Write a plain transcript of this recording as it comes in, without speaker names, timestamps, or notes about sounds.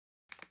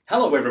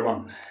Hello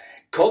everyone,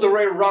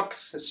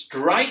 codourey.rocks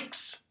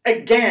strikes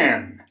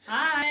again.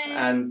 Hi.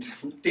 And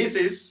this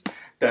is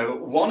the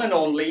one and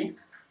only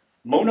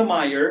Mona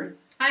Meyer.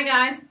 Hi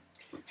guys.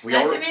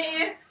 Nice to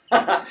meet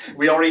you.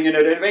 We are in an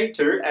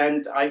elevator,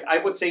 and I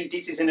would say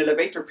this is an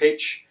elevator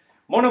pitch.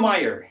 Mona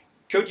Meyer,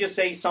 could you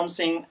say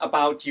something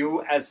about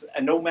you as a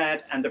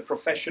nomad and a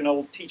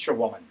professional teacher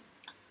woman?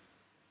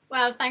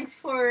 Well, thanks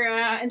for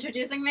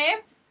introducing me,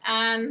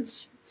 and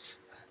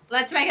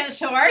let's make it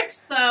short.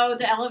 So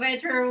the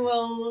elevator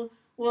will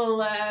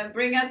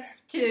bring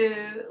us to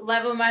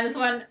level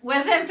 -1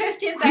 within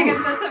 15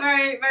 seconds. That's a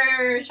very,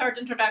 very short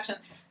introduction.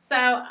 So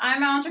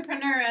I'm an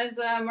entrepreneur, as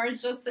Meyer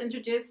just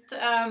introduced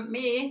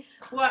me.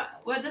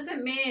 What does it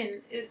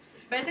mean? It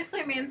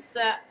basically means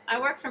that I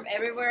work from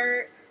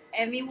everywhere,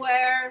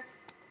 anywhere,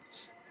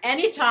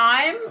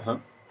 anytime,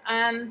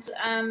 and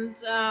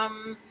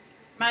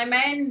my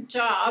main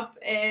job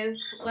is,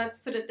 let's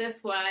put it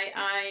this way,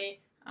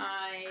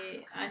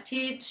 I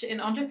teach in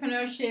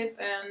entrepreneurship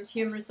and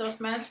human resource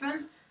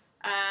management,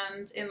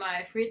 and in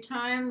my free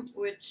time,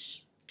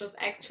 which does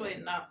actually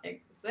not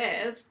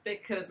exist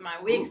because my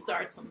week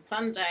starts on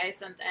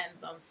Sundays and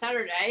ends on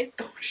Saturdays,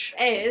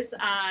 is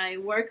I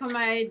work on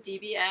my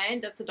DBA,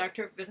 that's a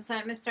Doctor of Business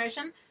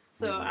Administration.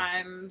 So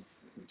I'm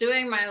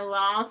doing my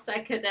last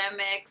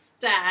academic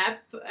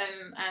step,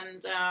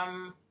 and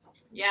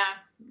yeah,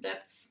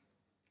 that's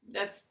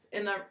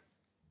in a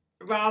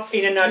rough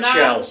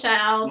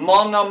nutshell.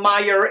 Mona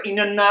Meyer in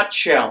a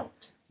nutshell.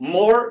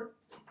 More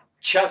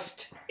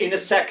just in a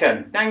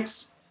second.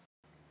 Thanks.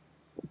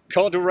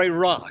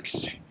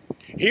 codourey.rocks.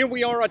 Here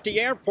we are at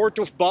the airport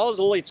of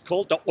Basel. It's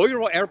called the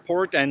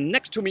EuroAirport, and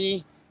next to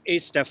me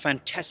is the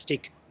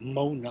fantastic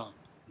Mona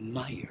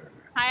Meyer.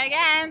 Hi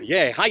again.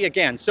 Yeah, hi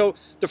again. So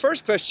the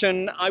first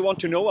question I want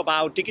to know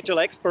about digital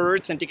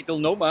experts and digital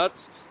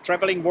nomads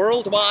traveling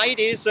worldwide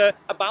is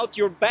about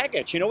your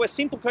baggage. You know, a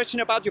simple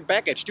question about your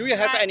baggage. Do you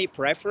have any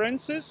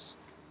preferences?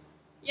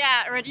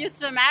 Yeah, reduce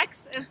to the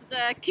max is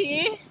the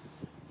key.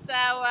 So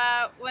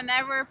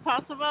whenever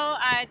possible,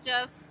 I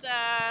just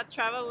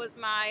travel with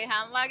my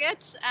hand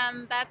luggage,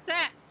 and that's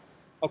it.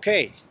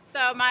 Okay.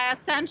 So my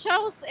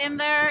essentials in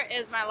there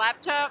is my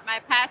laptop, my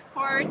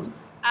passport,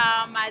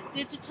 my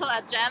digital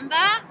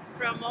agenda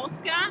from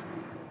Molska.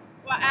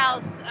 What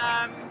else?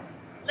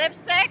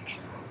 Lipstick.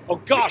 Oh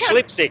gosh,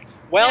 lipstick.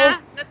 Well,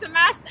 yeah, that's a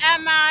must,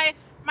 and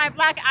my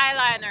black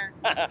eyeliner.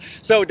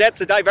 So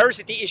that's a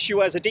diversity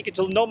issue as a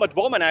digital nomad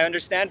woman, I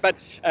understand. But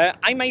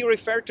I may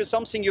refer to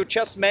something you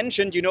just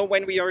mentioned, you know,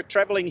 when we are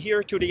traveling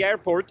here to the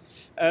airport,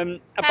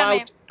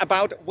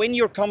 about when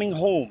you're coming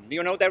home.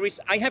 You know,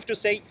 I have to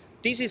say,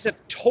 this is a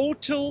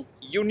total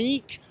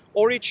unique,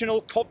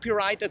 original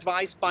copyright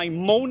advice by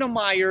Mona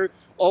Meyer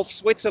of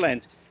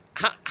Switzerland.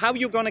 How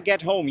you gonna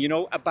get home, you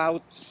know,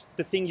 about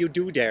the thing you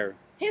do there?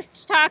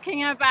 He's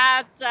talking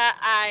about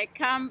I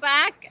come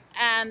back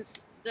and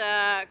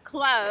the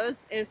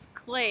clothes is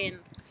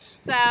clean.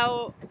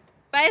 So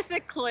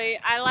basically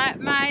I let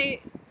my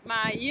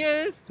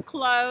used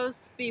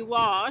clothes be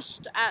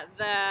washed at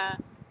the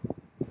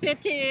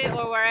city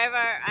or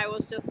wherever I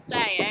was just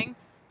staying.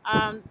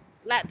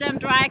 Let them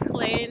dry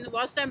clean,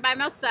 wash them by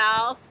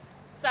myself.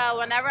 So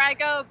whenever I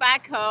go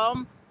back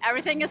home,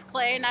 everything is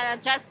clean, and I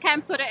just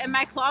can't put it in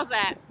my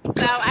closet.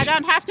 So I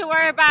don't have to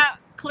worry about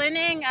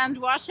cleaning and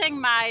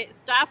washing my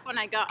stuff when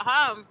I got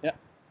home. Yeah.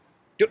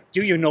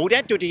 Do you know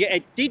that?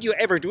 Did you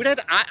ever do that?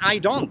 I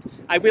don't.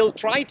 I will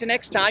try it the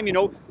next time, you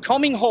know,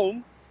 coming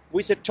home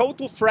with a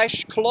total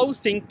fresh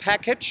clothing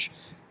package,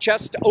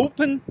 just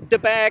open the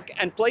bag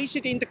and place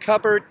it in the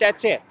cupboard,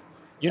 that's it.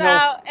 You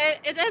know?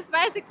 It is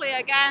basically,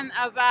 again,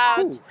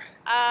 about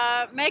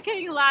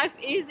making life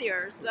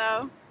easier,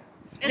 so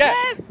it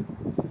is.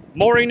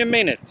 More in a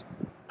minute.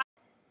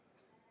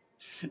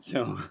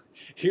 So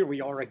here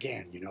we are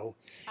again, you know.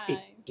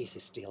 This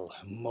is still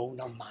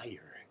Mona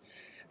Meyer.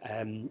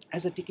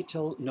 As a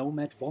digital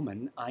nomad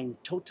woman, I'm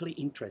totally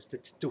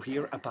interested to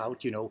hear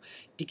about, you know,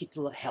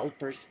 digital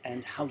helpers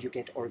and how you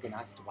get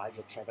organized while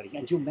you're traveling.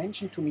 And you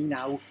mentioned to me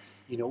now,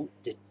 you know,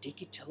 the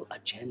digital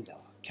agenda.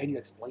 Can you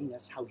explain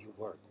us how you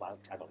work while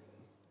traveling?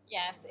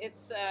 Yes,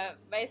 it's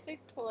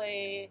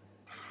basically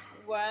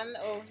one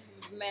of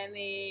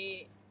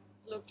many,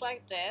 looks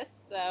like this,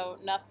 so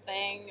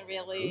nothing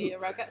really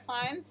rocket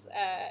science.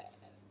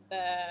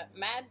 The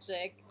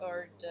magic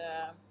or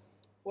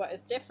what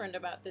is different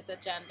about this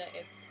agenda,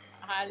 it's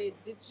highly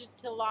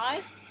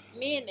digitalized,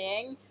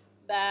 meaning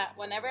that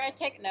whenever I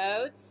take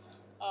notes,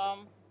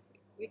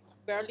 we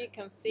barely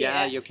can see it.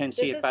 Yeah, you can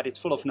see it, but it's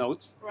full of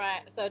notes.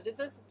 Right, so this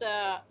is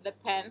the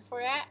pen for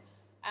it,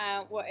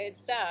 and what it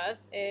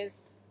does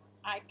is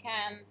I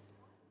can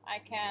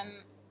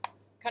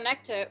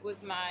connect it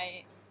with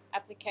my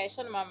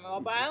application, my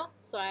mobile,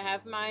 so I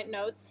have my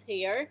notes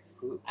here,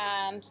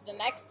 and the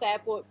next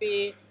step would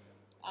be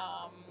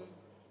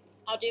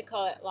how do you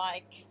call it,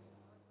 like,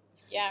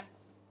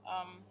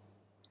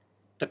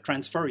 the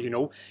transfer, you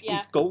know,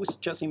 it goes,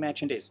 just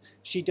imagine this,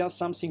 she does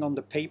something on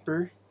the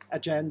paper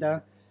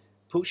agenda,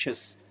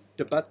 pushes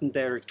the button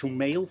there to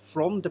mail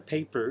from the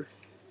paper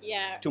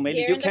Yeah. to mail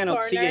it. You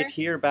cannot see it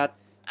here, but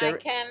I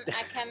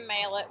can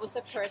mail it with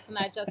a person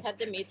I just had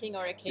the meeting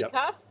or a kickoff.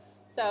 Yep.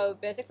 So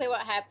basically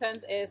what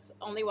happens is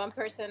only one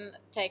person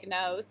take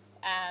notes,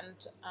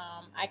 and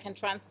I can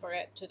transfer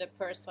it to the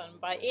person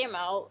by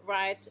email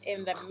right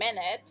in the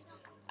minute,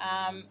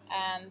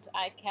 and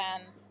I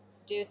can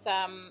do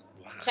some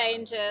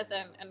changes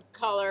and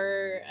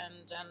color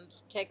and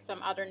take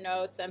some other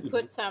notes and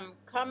put some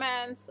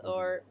comments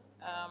or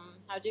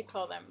how do you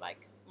call them,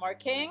 like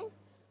marking,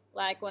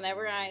 like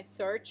whenever I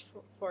search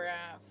for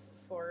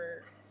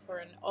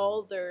an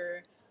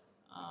older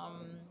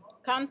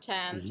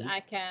content, I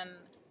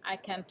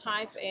can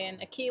type in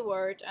a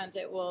keyword and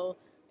it will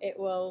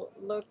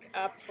look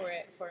up for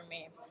it for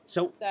me.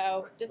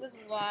 So this is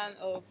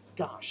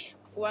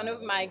one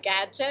of my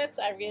gadgets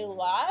I really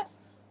love.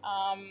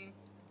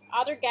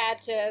 Other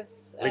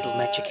gadgets, little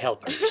magic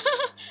helpers,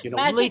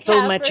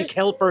 little magic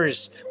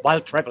helpers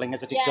while traveling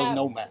as a digital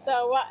nomad.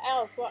 So what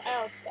else?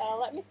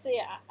 Let me see.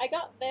 I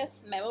got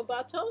this memo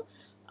bottle.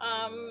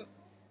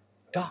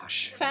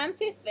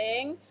 Fancy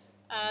thing.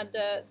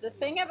 The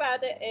thing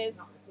about it is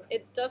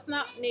it does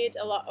not need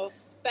a lot of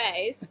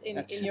space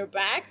in your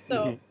bag.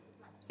 So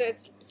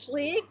it's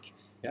sleek.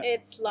 Yep.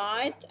 It's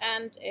light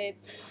and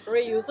it's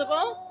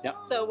reusable. Yep.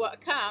 So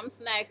what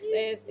comes next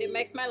is it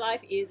makes my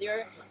life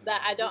easier,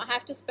 that I don't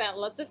have to spend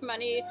lots of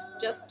money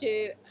just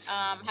to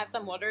have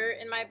some water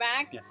in my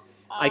bag. Yeah.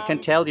 I can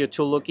tell you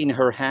to look in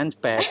her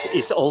handbag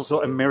is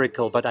also a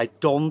miracle, but I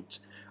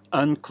don't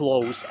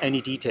unclose any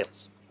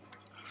details.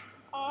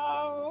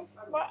 Oh,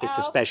 what It's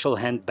else? A special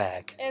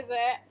handbag. Is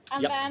it?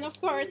 And then of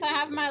course I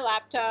have my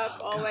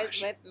laptop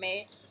always with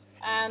me.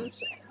 And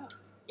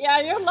yeah,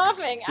 you're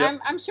laughing. Yep.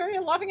 I'm sure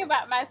you're laughing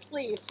about my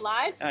sleeve,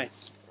 right?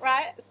 Nice.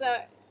 Right? So,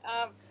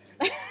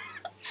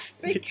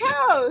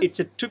 because... It's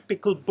a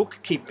typical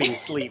bookkeeping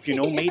sleeve,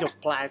 made of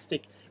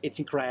plastic. It's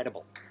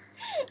incredible.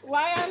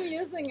 Why I'm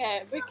using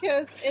it?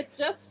 Because it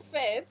just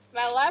fits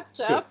my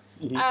laptop.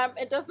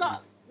 It does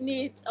not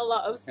need a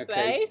lot of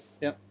space.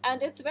 Okay. Yep.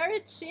 And it's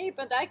very cheap,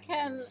 and I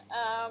can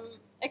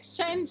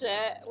exchange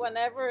it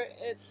whenever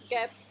it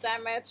gets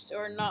damaged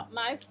or not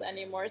nice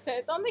anymore. So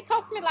it only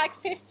cost me like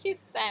 50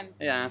 cents.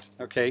 Yeah,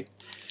 okay.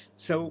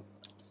 So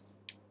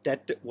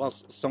that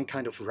was some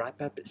kind of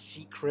wrap-up,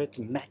 secret,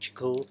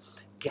 magical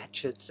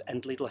gadgets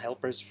and little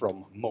helpers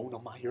from Mona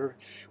Meyer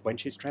when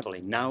she's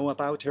traveling. Now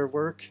about her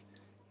work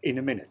in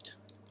a minute.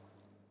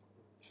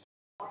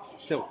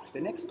 So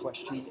the next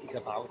question is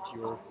about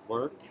your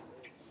work.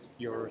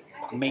 Your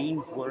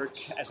main work,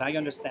 as I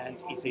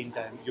understand, is in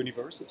the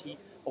University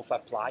of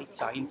Applied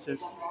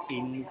Sciences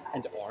and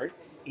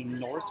Arts in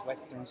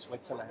northwestern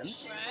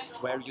Switzerland,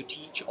 where you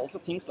teach also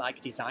things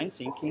like design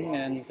thinking.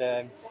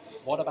 And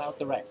what about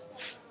the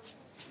rest?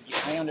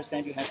 I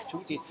understand you have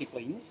two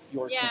disciplines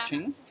you're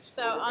teaching.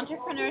 So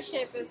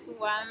entrepreneurship is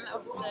one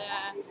of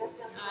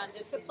the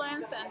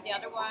disciplines, and the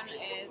other one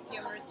is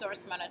human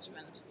resource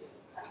management.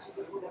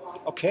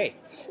 Okay,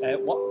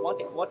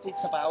 what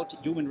is about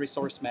human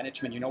resource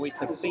management?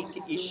 It's a big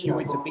issue,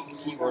 it's a big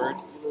keyword.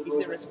 Is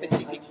there a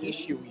specific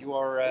issue you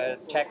are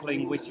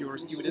tackling with your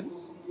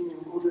students?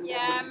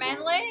 Yeah,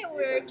 mainly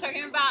we're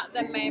talking about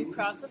the main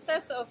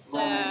processes of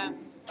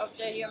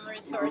the human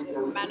resource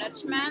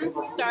management,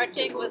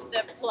 starting with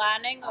the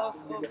planning of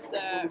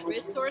the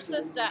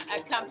resources that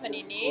a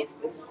company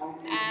needs,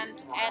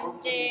 and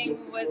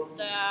ending with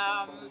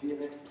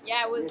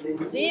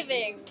with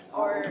leaving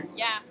or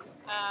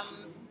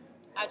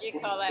how do you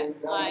call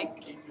it,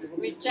 like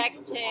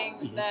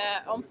rejecting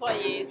the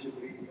employees.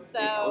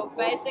 So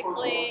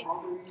basically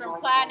from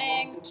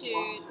planning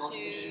to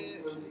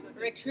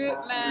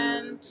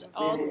recruitment,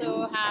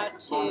 also how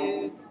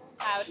to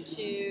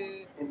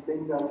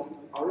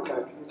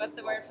what's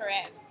the word for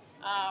it?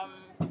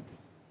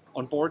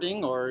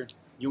 Onboarding or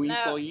new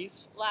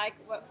employees? Like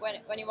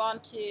when you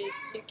want to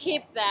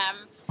keep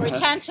them,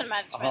 retention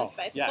management,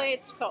 basically. Yeah.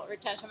 It's called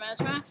retention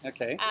management.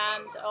 Okay.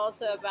 And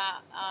also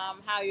about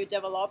how you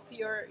develop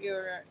your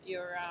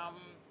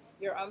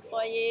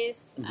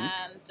employees,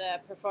 and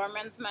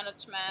performance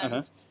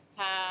management,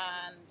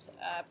 and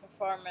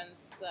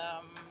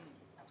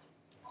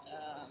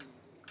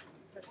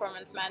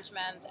performance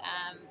management,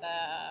 and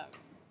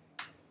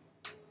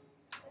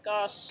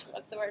gosh,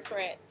 what's the word for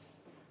it?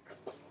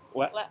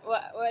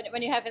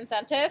 When you have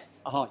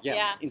incentives.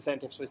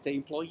 Incentives with the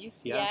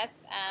employees. Yeah.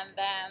 Yes, and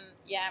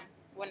then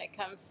when it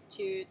comes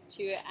to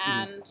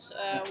end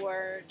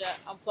where the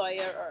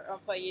employer or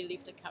employee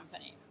leave the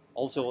company.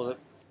 Also,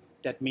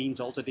 that means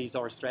also these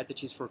are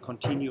strategies for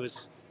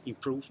continuous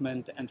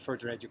improvement and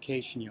further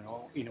education.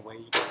 In a way,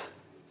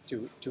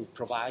 to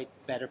provide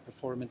better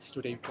performance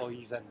to the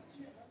employees, and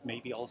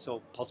maybe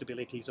also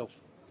possibilities of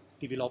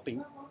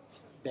developing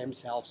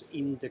themselves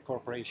in the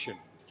corporation.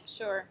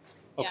 Sure.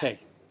 Okay.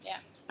 Yeah.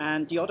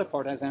 And the other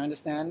part, as I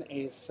understand,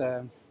 is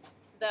the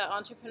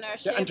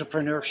entrepreneurship. The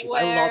entrepreneurship.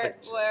 I love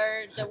it.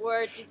 Where the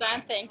word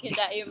design thinking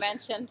that you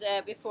mentioned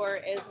before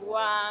is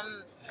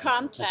one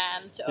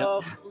content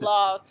of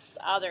lots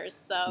others.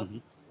 So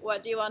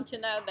what do you want to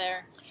know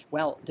there?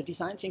 Well, the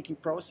design thinking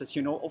process,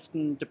 you know,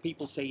 often the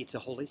people say it's a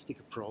holistic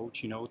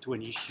approach, you know, to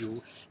an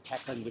issue,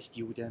 tackling with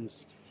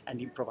students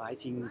and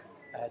improvising.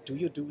 Do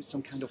you do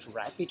some kind of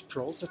rapid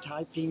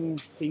prototyping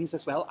things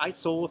as well? I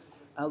saw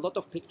a lot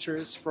of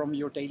pictures from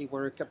your daily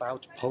work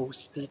about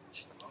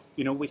post-it,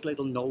 you know, with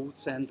little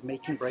notes and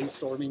making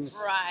brainstormings.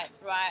 Right,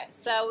 right.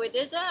 So we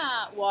did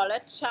a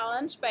wallet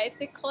challenge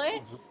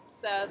basically. Mm-hmm.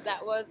 So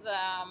that was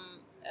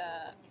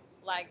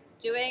like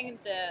doing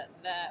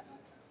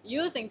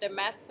using the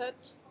method.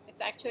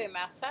 It's actually a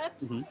method.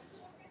 Mm-hmm.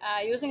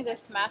 Using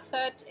this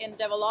method in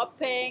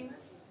developing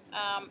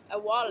a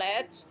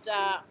wallet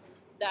that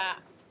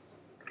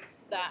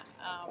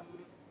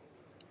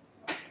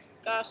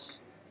gosh.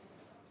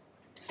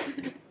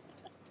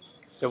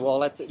 The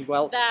wallet,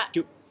 well,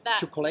 to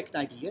that collect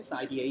ideas,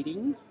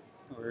 ideating,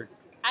 or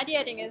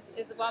ideating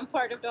is one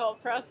part of the whole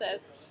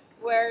process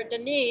where the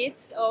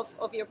needs of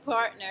your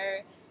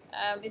partner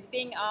is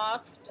being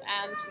asked,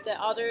 and the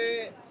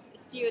other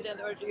student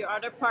or your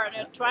other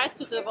partner tries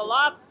to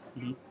develop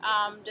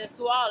this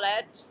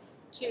wallet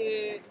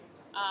to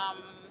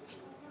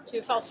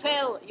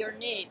fulfill your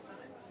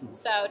needs.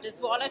 So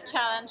this wallet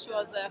challenge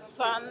was a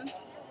fun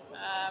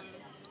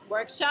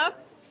workshop,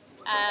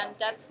 and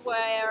that's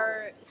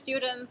where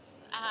students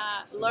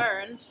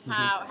learned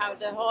how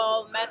the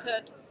whole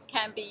method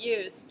can be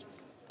used.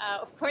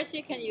 Of course,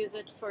 you can use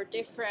it for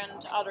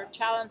different other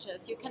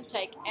challenges. You can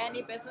take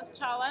any business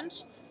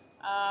challenge.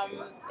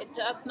 It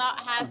does not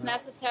has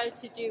necessarily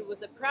to do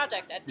with a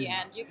product at the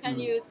end. You can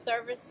use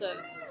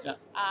services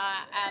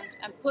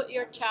and put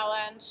your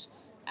challenge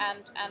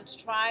and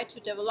try to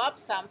develop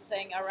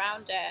something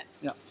around it.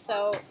 Yeah.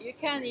 So you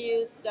can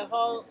use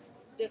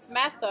this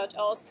method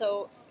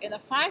also in a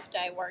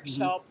 5-day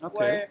workshop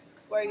where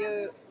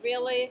you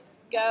really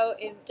go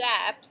in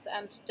depth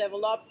and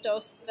develop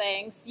those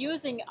things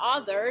using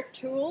other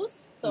tools.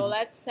 So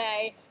let's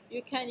say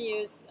you can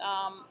use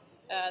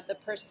the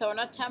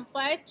persona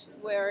template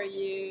where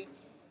you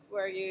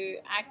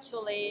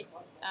actually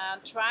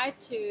try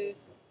to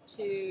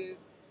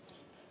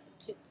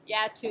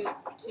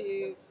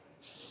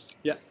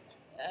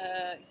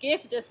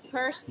give this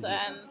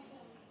person,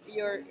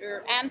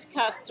 your end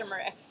customer,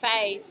 a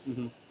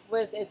face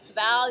with its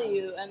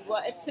value and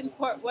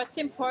what's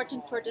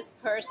important for this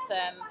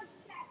person,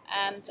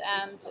 and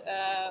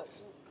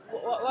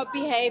what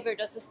behavior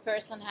does this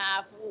person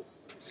have,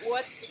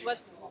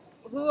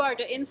 who are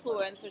the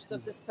influencers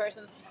of this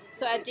person.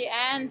 So at the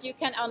end you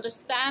can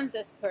understand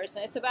this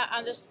person. It's about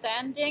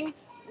understanding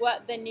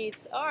what the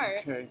needs are.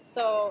 Okay.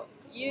 So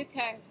you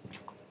can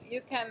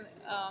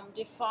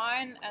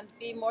define and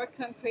be more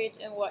concrete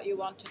in what you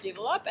want to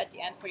develop at the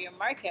end for your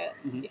market.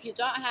 If you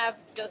don't have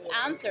those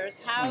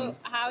answers,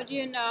 how do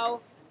you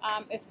know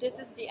if this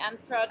is the end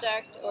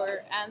product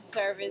or end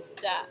service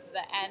that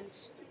the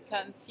end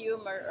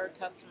consumer or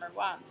customer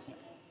wants?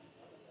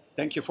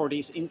 Thank you for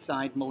this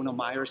insight, Mona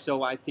Meyer.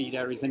 So I think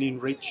there is an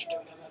enriched,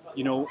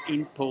 you know,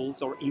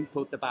 impulse or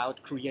input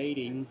about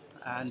creating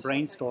and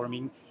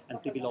brainstorming and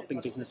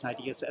developing business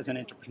ideas as an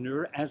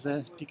entrepreneur, as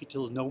a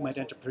digital nomad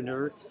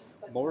entrepreneur.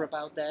 More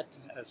about that,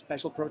 a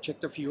special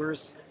project of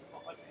yours,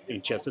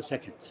 in just a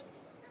second.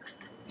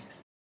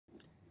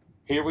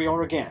 Here we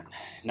are again.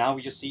 Now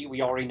you see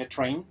we are in a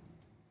train.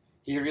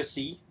 Here you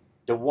see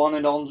the one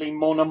and only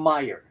Mona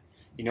Meyer.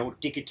 You know,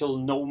 digital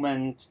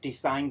nomad,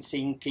 design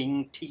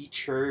thinking,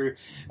 teacher,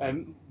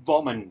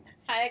 woman.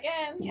 Hi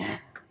again. Yeah,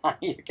 hi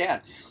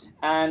again.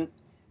 And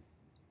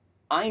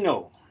I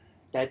know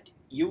that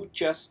you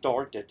just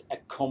started a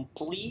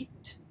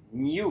complete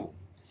new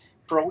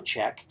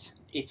project.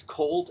 It's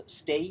called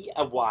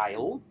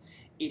s.t.a.y.a.w.h.i.l.e.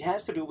 It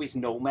has to do with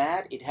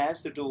nomad. It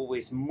has to do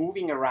with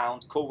moving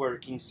around,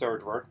 co-working,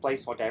 third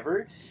workplace,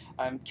 whatever.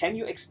 Can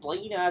you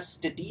explain us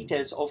the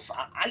details of,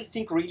 I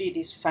think, really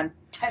this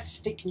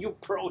fantastic new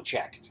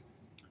project?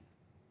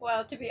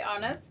 Well, to be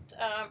honest,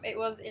 it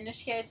was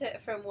initiated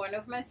from one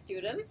of my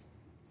students,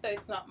 so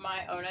it's not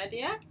my own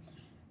idea.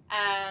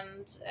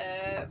 And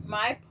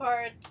my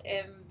part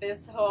in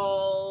this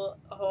whole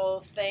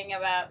thing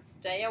about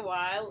stay a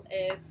while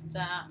is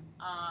that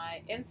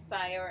I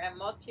inspire and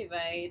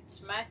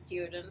motivate my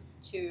students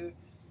to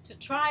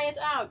try it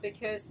out,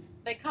 because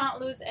they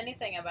can't lose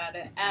anything about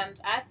it. And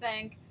I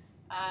think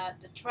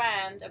the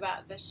trend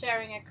about the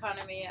sharing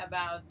economy,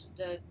 about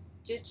the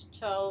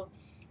digital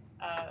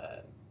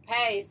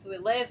pace we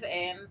live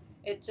in,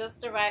 it's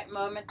just the right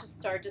moment to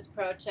start this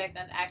project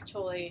and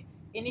actually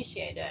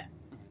initiate it.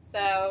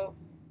 So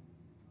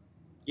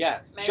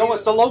yeah, show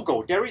us the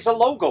logo. There is a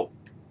logo.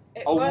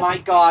 Oh my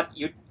God,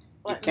 you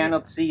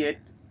cannot see it.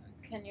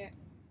 Can you?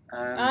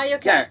 You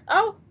can.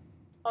 Oh,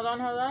 hold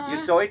on. You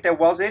saw it. There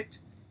was it.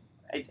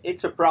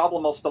 It's a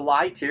problem of the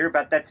light here,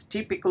 but that's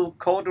typical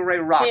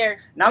codourey.rocks.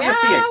 Here. Now yeah, you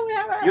see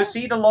it. You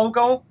see the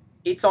logo.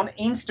 It's on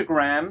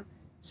Instagram.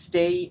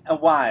 Stay a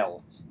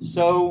while.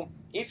 So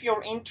if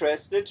you're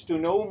interested to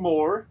know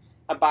more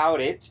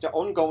about it, the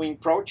ongoing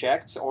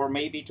projects, or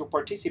maybe to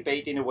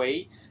participate in a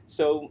way,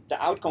 so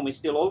the outcome is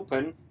still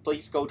open,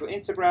 please go to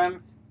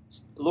Instagram,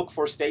 look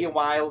for Stay a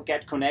While,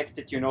 get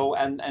connected, you know,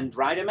 and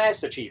write a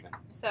message even.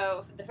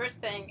 So the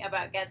first thing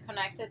about get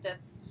connected,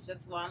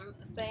 that's one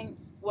thing.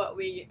 What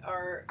we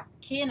are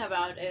keen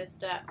about is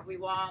that we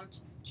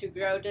want to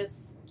grow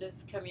this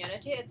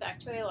community. It's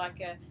actually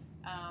like a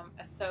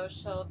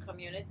social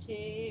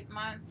community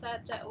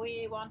mindset that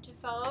we want to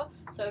follow.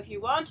 So if you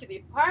want to be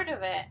part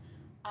of it,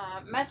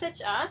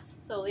 message us.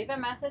 So leave a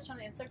message on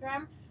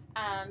Instagram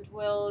and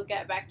we'll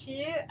get back to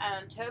you,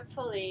 and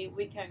hopefully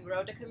we can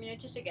grow the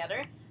community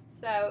together.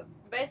 So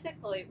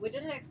basically, we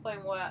didn't explain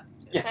what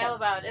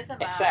s.t.a.y.a.w.h.i.l.e. is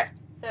about.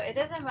 Exact. So it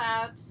is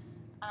about,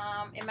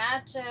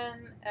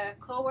 imagine a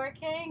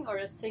co-working or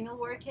a single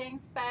working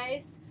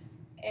space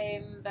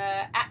in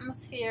the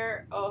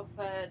atmosphere of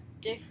a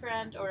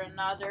different or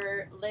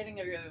another living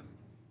room.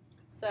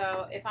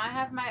 So if I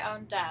have my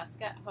own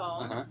desk at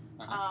home,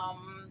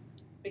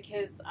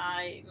 because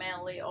I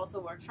mainly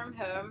also work from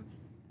home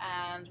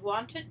and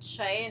want to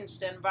change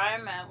the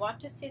environment,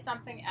 want to see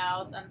something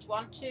else, and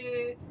want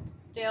to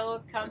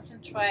still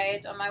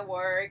concentrate on my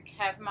work,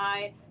 have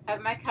my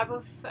cup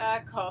of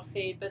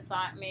coffee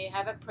beside me,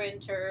 have a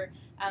printer,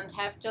 and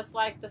have just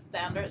like the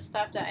standard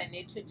stuff that I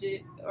need to do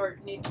or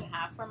need to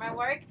have for my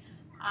work,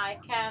 I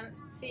can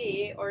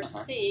see or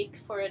seek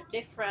for a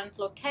different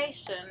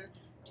location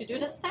to do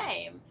the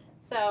same.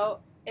 So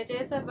it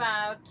is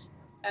about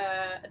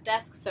a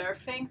desk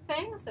surfing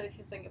thing. So if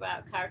you think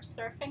about couch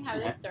surfing, how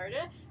they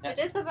started, it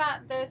is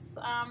about this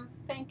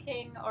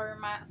thinking or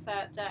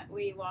mindset that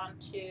we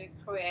want to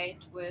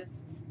create with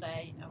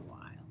Stay a While.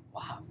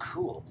 Wow,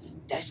 cool.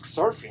 Desk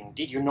surfing.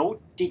 Did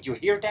you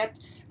hear that?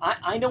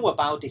 I know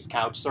about this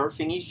couch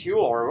surfing issue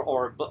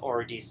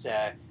or this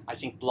I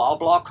think blah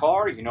blah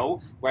car, you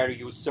know, where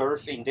you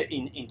surf in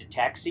the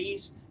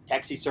taxis,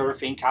 taxi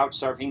surfing, couch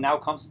surfing. Now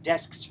comes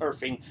desk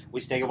surfing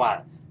with Stay a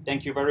While.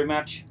 Thank you very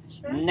much.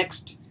 Sure.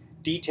 Next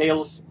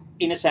details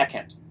in a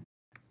second.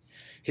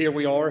 Here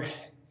we are.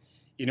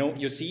 You know,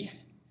 you see,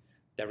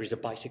 there is a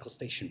bicycle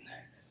station.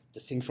 The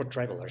thing for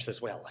travelers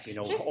as well. You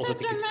know, it's also so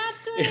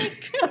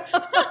dramatic.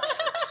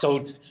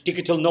 So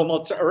digital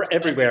nomads are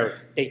everywhere.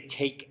 They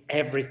take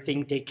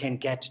everything they can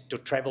get to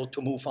travel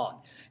to move on.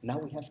 Now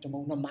we have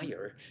Mona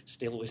Meyer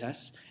still with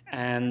us.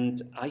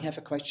 And I have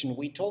a question.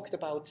 We talked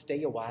about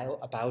Stay a While,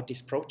 about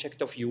this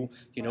project of you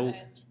know,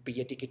 be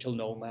a digital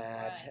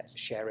nomad,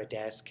 share a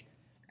desk.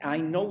 I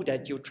know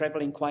that you're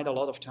traveling quite a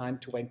lot of time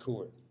to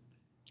Vancouver.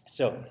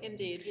 So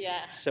indeed,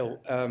 yeah. So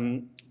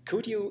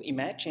could you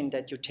imagine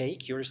that you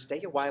take your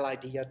Stay a While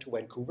idea to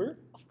Vancouver?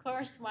 Of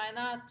course, why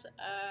not?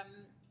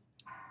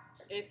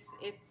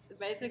 It's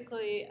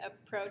basically a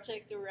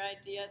project or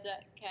idea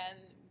that can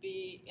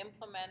be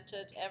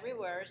implemented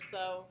everywhere.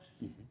 So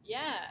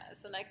yeah,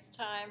 so next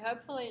time,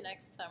 hopefully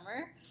next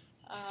summer,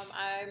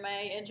 I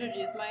may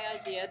introduce my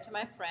idea to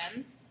my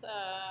friends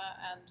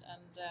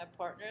and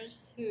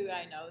partners who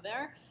I know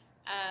there,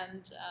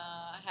 and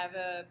have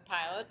a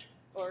pilot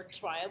or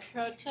trial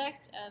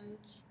project, and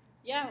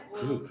yeah,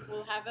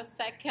 we'll have a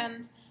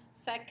second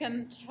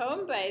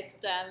home base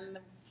then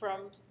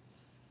from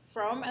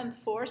and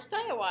for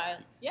Stay-a-While.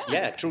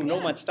 Yeah, true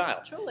nomad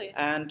style. Truly.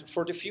 And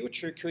for the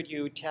future, could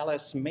you tell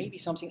us maybe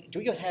something? Do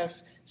you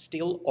have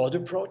still other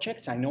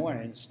projects? I know, I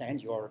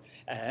understand you're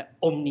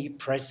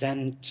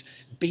omnipresent,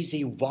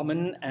 busy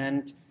woman.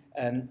 And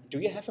do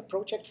you have a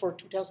project for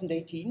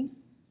 2018?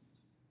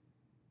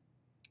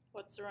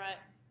 What's the right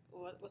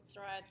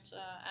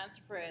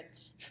answer for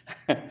it?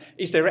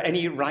 Is there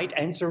any right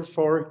answer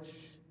for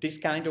this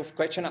kind of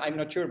question? I'm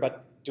not sure,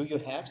 but do you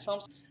have some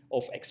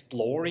of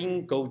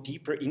exploring, go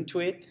deeper into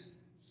it?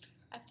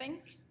 I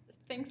think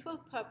things will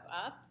pop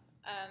up,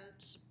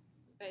 and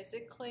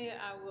basically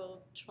I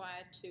will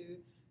try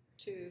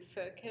to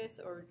focus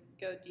or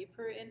go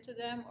deeper into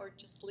them or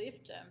just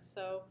leave them.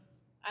 So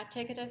I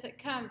take it as it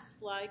comes,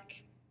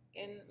 like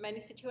in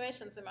many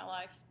situations in my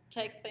life.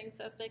 Take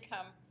things as they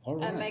come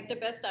and make the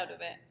best out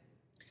of it.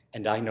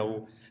 And I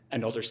know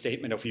another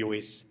statement of you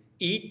is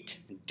eat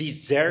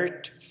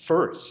dessert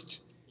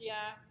first.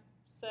 Yeah,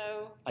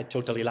 so... I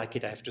totally like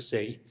it, I have to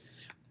say.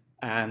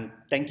 And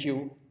thank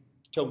you,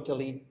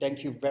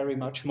 thank you very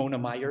much, Mona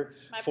Meyer,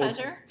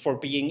 for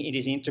being in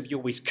this interview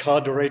with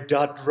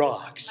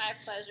codourey.rocks.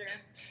 My pleasure.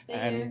 See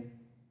and you.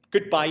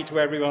 Goodbye to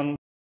everyone.